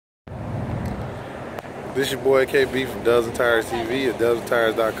This your boy KB from Dozen Tires TV at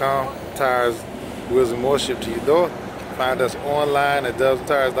dozentires.com. Tires, wheels, and more shipped to your door. Find us online at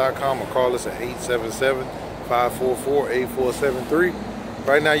dozentires.com or call us at 877-544-8473.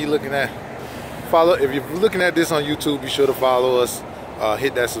 Right now you're looking at if you're looking at this on YouTube, be sure to follow us.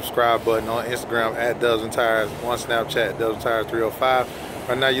 Hit that subscribe button on Instagram at Dozen Tires, on Snapchat Dozen Tires 305.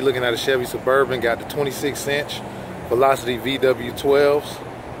 Right now you're looking at a Chevy Suburban, got the 26-inch Velocity VW12s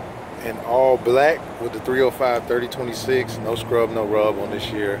in all black with the 305 3026. No scrub, no rub on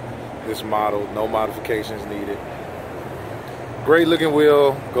this model. No modifications needed. Great looking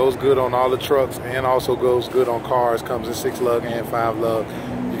wheel, goes good on all the trucks and also goes good on cars. Comes in 6-lug and 5-lug.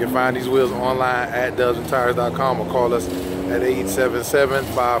 You can find these wheels online at dozentires.com or call us at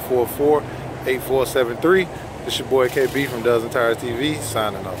 877-544-8473. This your boy KB from Dozen Tires TV,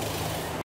 signing off.